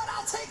life, but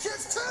I'll take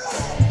yours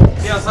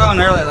too. Yeah, I was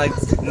talking earlier, like,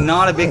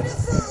 not a big.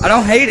 I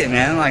don't hate it,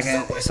 man. Like,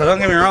 so don't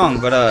get me wrong,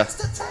 but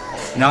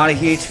not a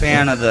huge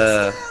fan of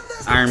the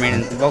Iron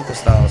Maiden vocal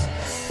styles.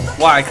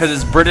 Why? Because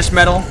it's British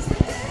metal.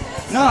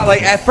 No,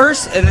 like at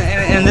first,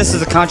 and this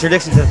is a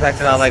contradiction to the fact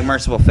that I like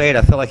Merciful Fate.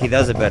 I feel like he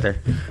does it better,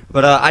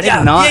 but I did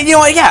not. Yeah, you know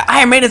what? Yeah,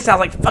 Iron Maiden sounds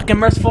like fucking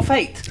Merciful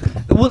Fate.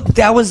 Well,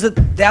 that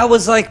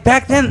was like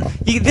back then.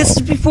 This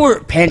is before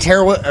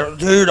Pantera.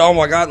 Dude, oh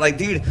my god, like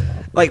dude,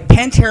 like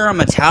Pantera,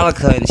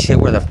 Metallica, and shit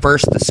were the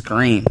first to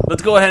scream.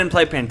 Let's go ahead and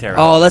play Pantera.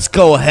 Oh, let's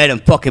go ahead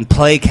and fucking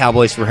play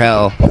Cowboys for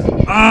Hell.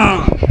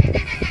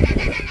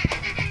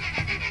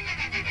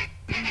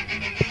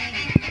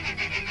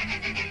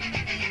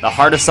 The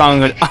hardest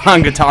song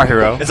on Guitar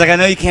Hero. It's like I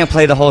know you can't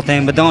play the whole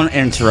thing, but don't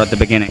interrupt the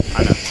beginning.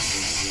 I know.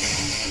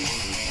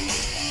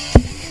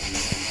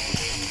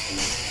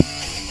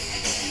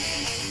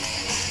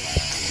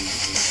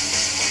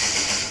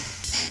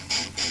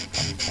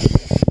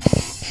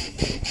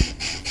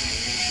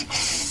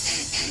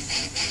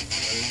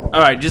 All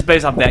right, just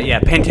based off that, yeah,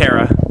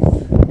 Pantera.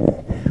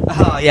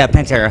 Oh yeah,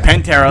 Pantera.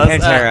 Pantera.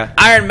 Pantera.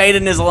 Iron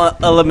Maiden is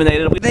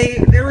eliminated.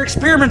 They were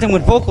experimenting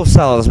with vocal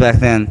styles back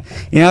then.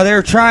 You know, they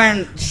were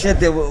trying shit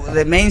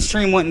that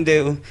mainstream wouldn't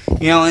do.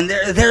 You know, and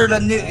they're the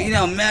new, you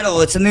know,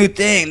 metal. It's a new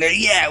thing.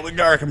 We're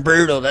dark and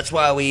brutal. That's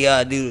why we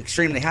do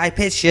extremely high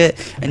pitched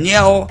shit and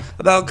yell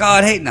about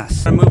God hating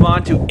us. We're gonna move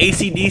on to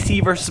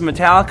AC/DC versus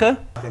Metallica.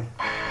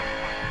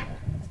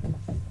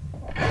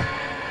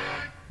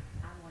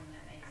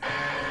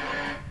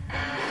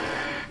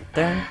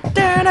 Dun,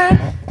 dun,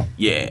 dun.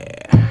 Yeah.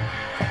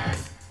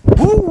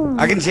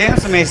 I can jam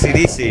some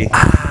AC/DC.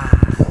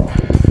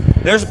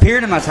 There's a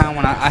period in my time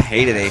when I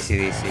hated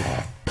AC/DC.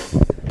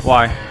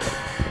 Why?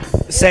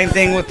 Same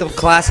thing with the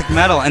classic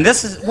metal. And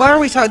this is, why are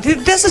we talking?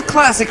 Dude, this is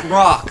classic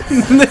rock.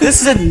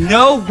 This is in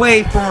no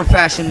way form or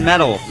fashion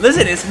metal.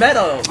 Listen, it's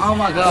metal. Oh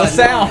my god. The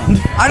sound.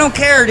 no. I don't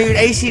care, dude.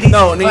 AC/DC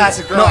No, is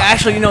classic rock. no,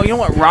 actually, you know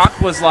what rock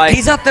was like?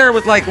 He's up there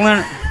with like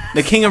Leonard.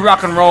 The king of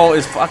rock and roll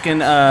is fucking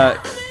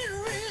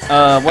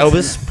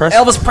Elvis Presley?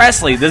 Elvis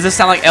Presley. Does this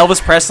sound like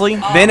Elvis Presley?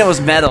 Then it was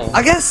metal.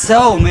 I guess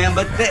so, man.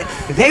 But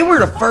they were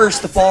the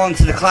first to fall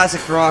into the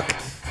classic rock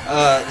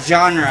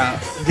genre.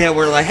 That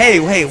were like, hey,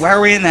 why are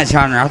we in that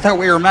genre? I thought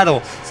we were metal.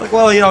 It's like,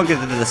 well, you don't get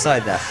to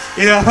decide that.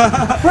 You know?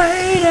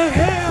 Way to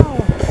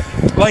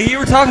hell. Well, you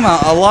were talking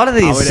about a lot of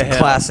Way these to hell.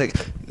 classic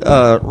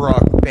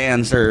rock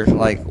bands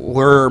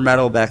were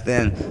metal back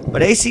then,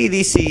 but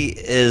AC/DC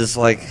is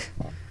like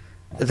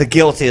the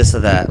guiltiest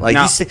of that. Like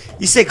Now-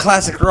 you say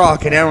classic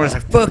rock, and everyone's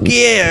like, "Fuck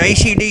yeah,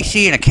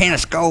 AC/DC and a can of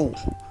Skull."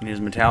 Here's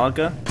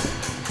Metallica.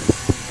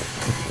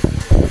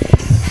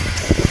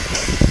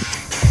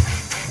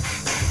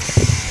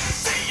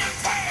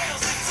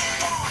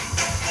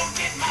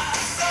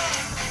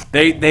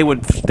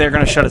 They're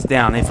gonna shut us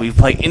down if we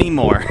play any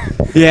more.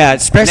 Yeah,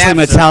 especially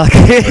Napster.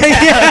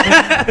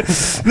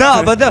 Metallica.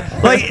 No, but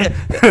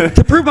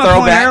to prove my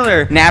point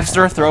earlier.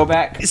 Napster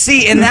throwback.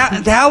 See, and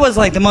that was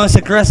like the most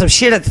aggressive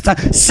shit at the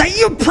time. Say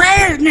your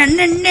prayer, nah,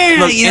 nah,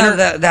 nah. Look, You know,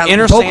 that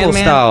Inner vocal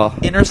Sandman, style.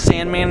 Inner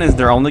Sandman is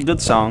their only good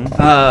song.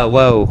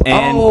 Whoa.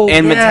 And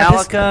yeah,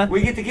 Metallica-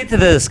 we get to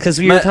this because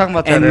we were talking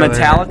about that and earlier.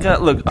 Metallica.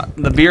 Look,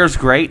 the beer's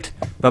great,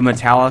 but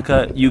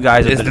Metallica, you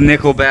guys are Is the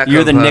Nickelback.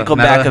 You're of, the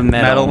Nickelback of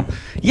metal.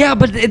 Yeah,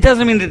 but it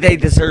doesn't mean that they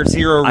deserve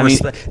zero I mean-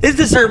 respect. They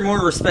deserve more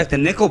respect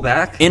than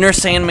Nickelback. Inner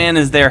Sandman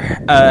is their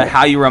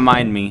How You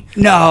Remind Me.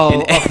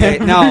 No, okay,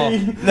 no,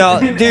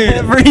 dude.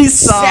 Every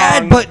song.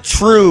 Sad but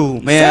true,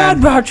 man.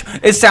 Sad but true.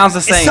 It sounds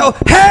the same. So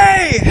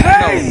hey,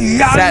 I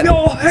sad,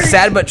 know, hey.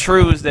 sad but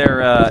true is their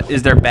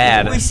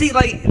bad. We see,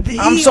 like,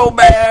 I'm so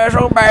bad,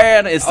 so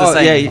bad. It's the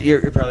same. Yeah,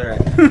 you're probably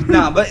right.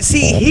 No, but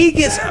see, he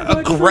gets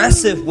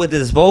aggressive with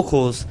his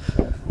vocals.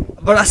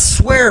 But I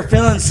swear,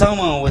 Phil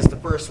Anselmo was the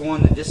first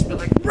one to just be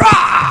like,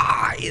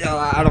 rah! You know,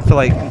 I don't feel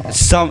like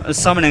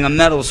summoning a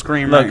metal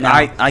scream Look, right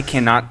now. I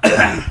cannot.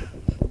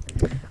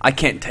 I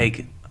can't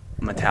take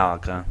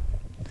Metallica.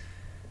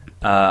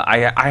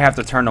 I have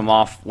to turn them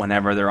off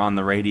whenever they're on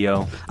the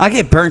radio. I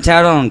get burnt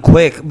out on them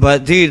quick,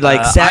 but dude,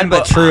 like, sad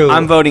but true.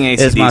 I'm voting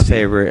is my AC/DC.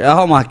 favorite.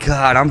 Oh my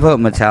god, I'm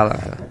voting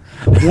Metallica.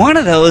 One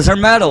of those are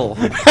metal.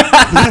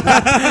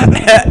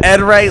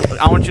 Ed Ray,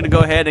 I want you to go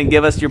ahead and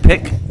give us your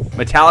pick: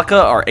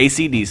 Metallica or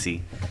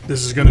AC/DC.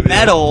 This is gonna be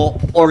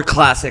Metal or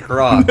classic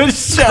rock.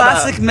 Shut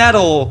Classic up.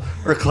 metal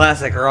or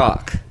classic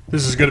rock.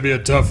 This is gonna be a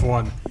tough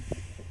one.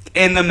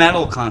 In the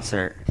metal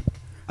concert.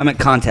 I mean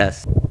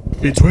contest.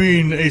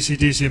 Between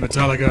AC/DC and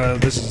Metallica,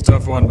 this is a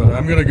tough one, but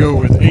I'm gonna go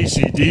with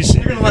AC/DC.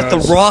 You're gonna let the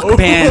rock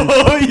band.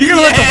 You're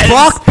gonna let yes! the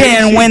rock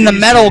band win the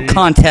metal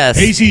contest.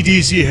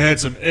 AC/DC had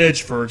some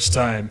edge for its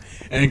time,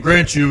 and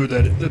grant you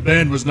that the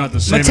band was not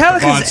the same after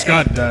Metallica's- Bon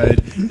Scott died.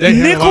 They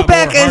had a lot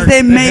Nickelback more as heart.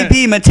 they may had-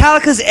 be,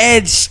 Metallica's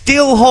edge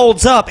still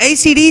holds up.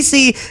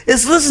 AC/DC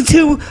is listened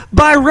to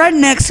by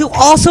rednecks who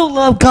also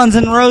love Guns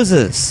N'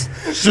 Roses.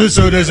 So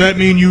does that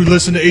mean you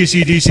listen to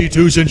AC/DC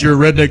too, since you're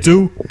a redneck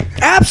too?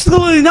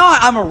 Absolutely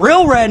not. I'm a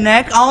real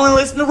redneck. I only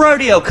listen to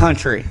rodeo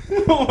country.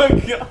 Oh my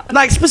god.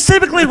 Like,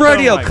 specifically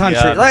rodeo my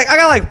country. God. Like, I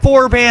got like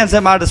 4 bands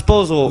at my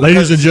disposal.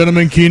 Ladies and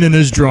gentlemen, Keenan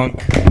is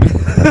drunk.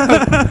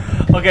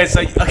 Okay, so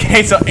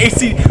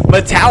AC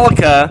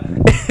Metallica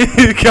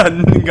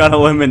got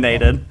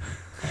eliminated.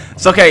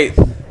 So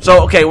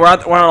we're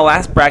on our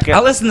last bracket. I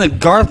listen to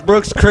Garth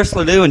Brooks, Chris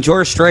Ledoux, and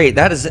George Strait.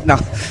 That is it. No.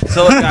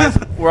 So look, guys,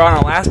 we're on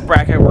our last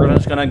bracket. We're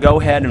just gonna go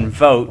ahead and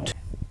vote.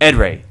 Ed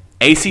Ray,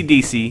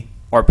 AC/DC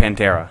or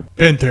Pantera.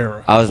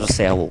 Pantera. I was gonna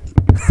say I will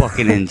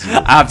fucking end you.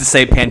 I have to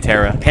say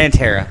Pantera.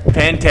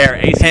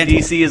 Pantera.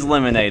 AC/DC is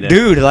eliminated.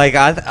 Dude, like,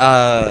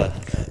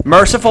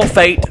 Merciful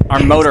Fate or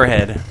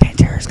Motorhead.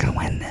 Pantera's gonna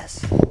win this.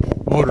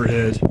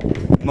 Motorhead.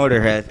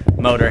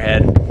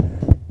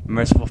 Motorhead.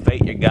 Merciful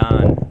Fate, you're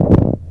gone.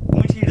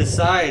 Once you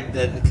decide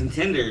that the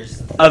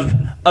contenders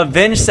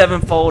Avenged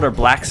Sevenfold or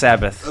Black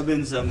Sabbath. have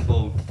been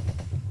simple.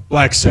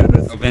 Black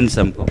Sabbath. Have been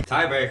simple.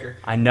 Tiebreaker.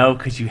 I know,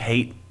 because you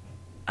hate.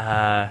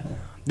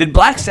 Did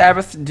Black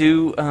Sabbath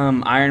do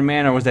Iron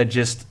Man, or was that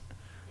just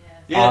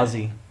Yeah.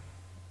 Ozzy?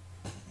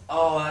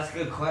 Oh, that's a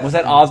good question. Was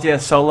that Ozzy a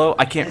solo?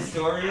 I can't.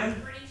 Historian?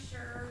 Pretty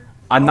sure.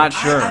 I'm not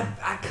sure.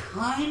 I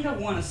kind of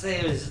want to say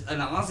it was an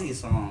Ozzy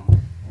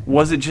song.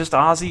 Was it just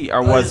Ozzy,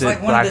 or was it's it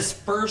like one Black? of his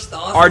first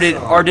Ozzy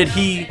Or did songs.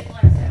 he?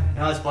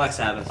 No, it's Black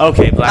Sabbath.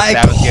 Okay, Black I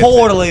Sabbath. gets it.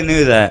 totally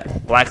knew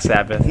that. Black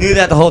Sabbath. Knew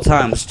that the whole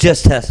time. Was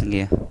just testing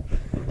you.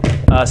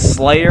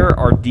 Slayer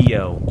or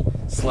Dio?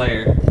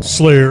 Slayer.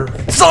 Slayer.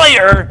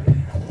 Slayer,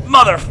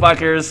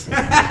 motherfuckers.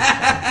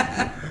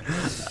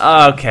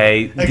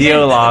 Okay,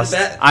 Dio lost.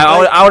 I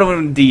would have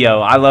went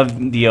Dio. I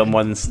love Dio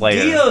more than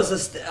Slayer.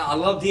 I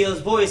love Dio's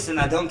voice, and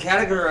I don't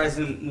categorize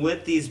him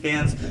with these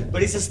bands,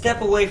 but he's a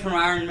step away from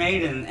Iron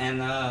Maiden and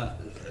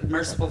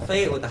Merciful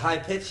Fate with the high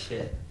pitched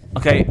shit.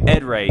 Okay,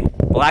 Ed Ray,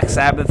 Black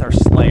Sabbath or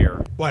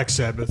Slayer? Black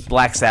Sabbath.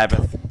 Black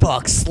Sabbath.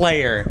 Fuck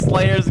Slayer.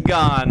 Slayer's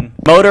gone.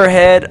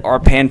 Motorhead or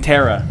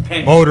Pantera?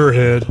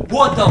 Motorhead.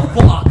 What the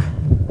fuck?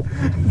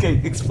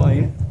 Okay,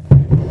 explain.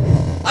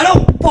 I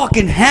don't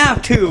fucking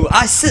have to.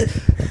 I said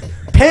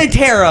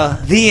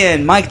Pantera. The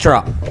end. Mic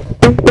drop.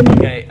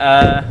 Okay,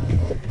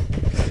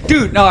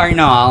 Dude, no,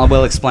 I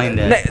will explain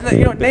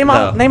that.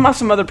 name off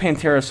some other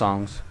Pantera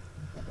songs.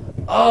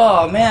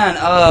 Oh man,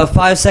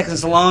 5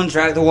 Seconds Alone,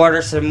 Drag the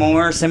Water Some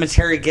More,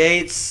 Cemetery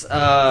Gates.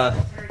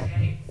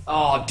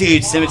 Oh,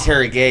 dude,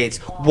 Cemetery Gates.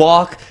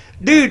 Walk.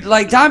 Dude,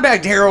 like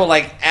Dimebag Darrell,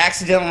 like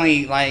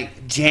accidentally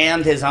like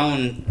jammed his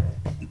own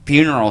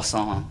funeral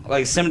song.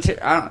 Like Cemetery.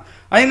 I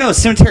didn't know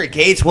Cemetery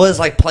Gates was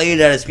like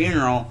played at his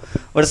funeral,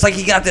 but it's like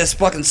he got this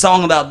fucking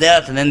song about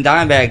death, and then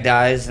Dimebag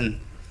dies, and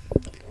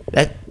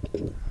that.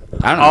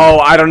 I don't know. Oh,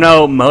 I don't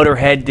know.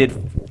 Motorhead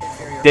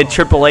did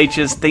Triple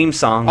H's theme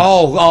song.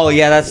 Oh,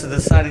 yeah, that's the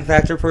deciding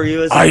factor for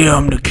you. Is I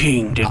am the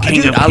king, the king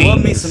dude, of I kings.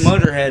 love me some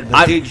Motorhead,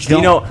 but dude,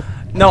 you don't.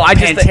 No, I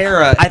just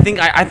Pantera I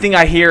think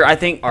I hear. I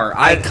think are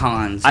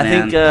icons. I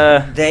man.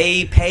 think.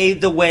 They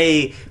paved the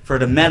way for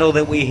the metal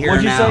that we hear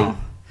What'd you now. say?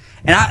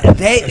 And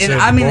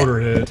I mean,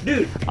 Motorhead.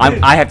 dude,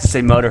 I have to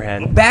say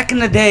Motorhead. back in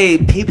the day,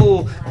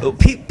 people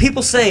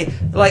say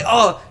like,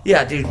 oh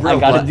yeah, dude, real I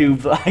gotta do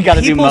People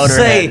Motorhead.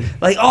 say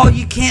like, oh,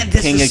 you can't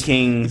King of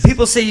Kings.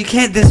 People say you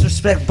can't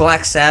disrespect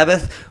Black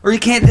Sabbath or you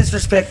can't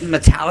disrespect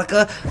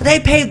Metallica. They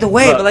paved the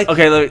way, Look, but like,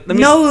 okay, let me.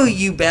 no,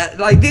 you bet.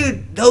 Like,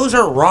 dude, those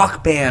are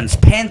rock bands.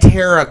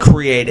 Pantera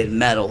created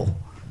metal.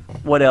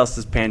 What else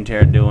is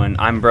Pantera doing?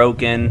 I'm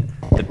Broken,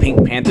 the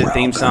Pink Panther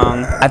theme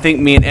song. I think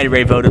me and Eddie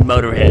Ray voted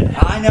Motorhead.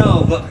 I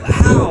know, but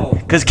how?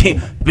 Because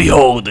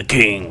behold the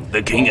King of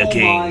Oh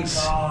Kings.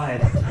 my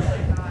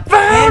god.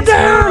 Bow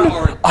down!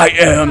 Pantera I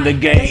am the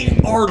game.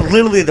 are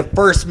literally the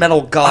first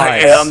metal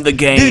guys. I am the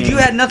game. Dude, you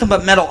had nothing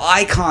but metal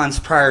icons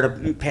prior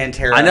to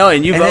Pantera. I know,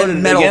 and you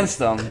voted then against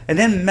them. And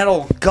then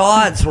metal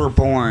gods were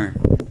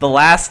born. The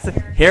last,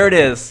 here it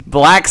is: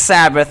 Black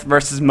Sabbath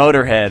versus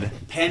Motorhead.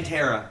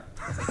 Pantera.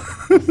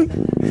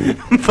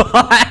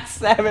 Black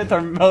Sabbath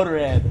or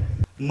Motorhead?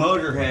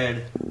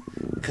 Motorhead.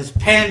 Because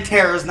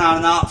Pantera's not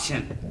an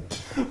option.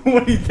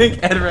 What do you think,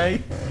 Ed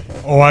Ray?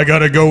 Oh, I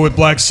gotta go with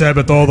Black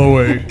Sabbath all the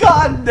way.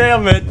 God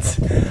damn it.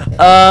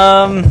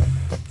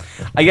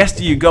 I guess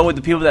do you go with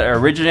the people that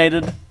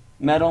originated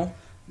metal?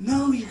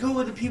 No, you go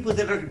with the people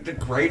that are the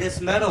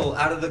greatest metal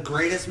out of the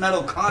greatest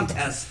metal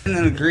contest. I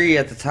didn't agree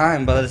at the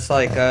time, but it's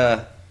like,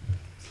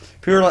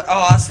 people are like,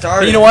 oh, I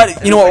started. You know what?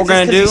 And You know what it's we're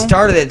like, gonna just 'cause do? You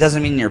started it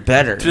doesn't mean you're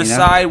better. To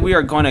decide, we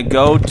are going to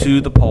go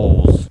to the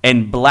polls.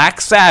 And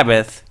Black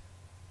Sabbath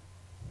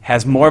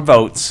has more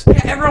votes. Yeah,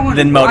 everyone.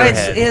 Than why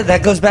it's- Motorhead. Yeah,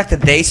 that goes back to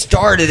they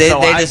started it. So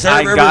they I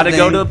deserve gotta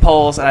go everything. to the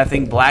polls, and I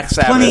think Black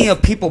Sabbath. Plenty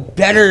of people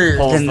better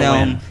Polls than the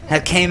them win.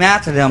 have came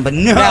after them, but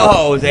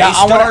no, they now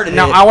started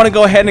Now it. I want to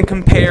go ahead and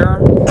compare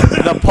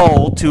the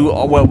poll to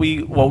what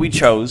we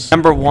chose.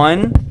 Number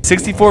 1,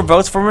 64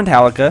 votes for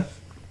Metallica,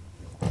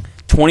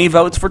 20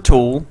 votes for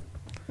Tool,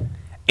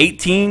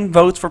 18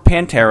 votes for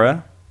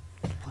Pantera,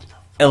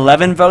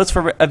 11 votes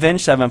for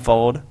Avenged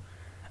Sevenfold,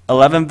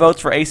 11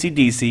 votes for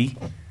AC/DC,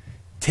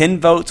 10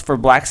 votes for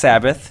Black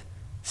Sabbath,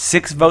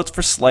 6 votes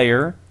for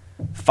Slayer,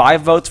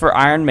 5 votes for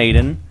Iron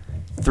Maiden,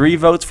 3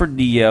 votes for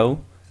Dio,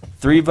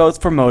 3 votes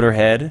for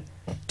Motorhead,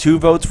 2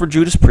 votes for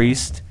Judas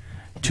Priest,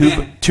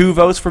 2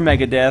 votes for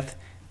Megadeth,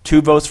 2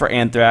 votes for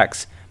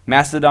Anthrax,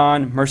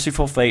 Mastodon,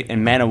 Merciful Fate,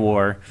 and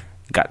Manowar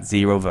got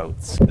 0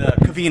 votes. The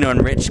Covino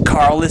and Rich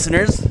Carl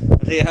listeners.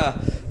 Yeah.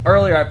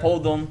 Earlier I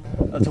polled them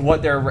to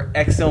what their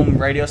XM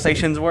radio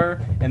stations were,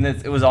 and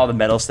it was all the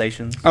metal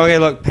stations. Okay,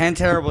 look,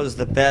 Pantera was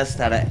the best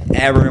out of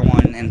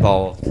everyone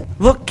involved.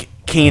 Look,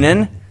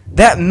 Keenan,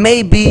 that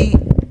may be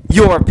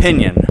your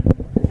opinion,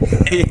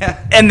 Yeah.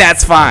 and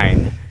that's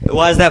fine.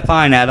 Why is that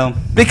fine, Adam?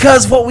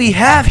 Because what we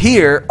have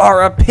here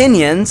are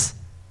opinions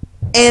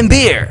and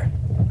beer.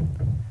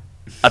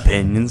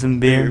 Opinions and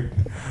beer.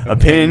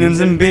 Opinions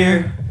and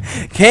beer.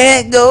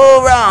 Can't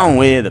go wrong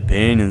with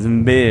opinions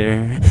and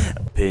beer.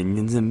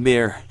 Opinions and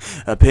beer.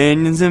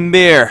 Opinions and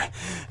beer.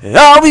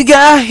 All we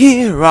got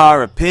here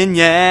are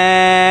opinions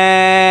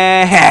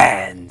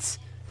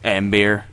and beer.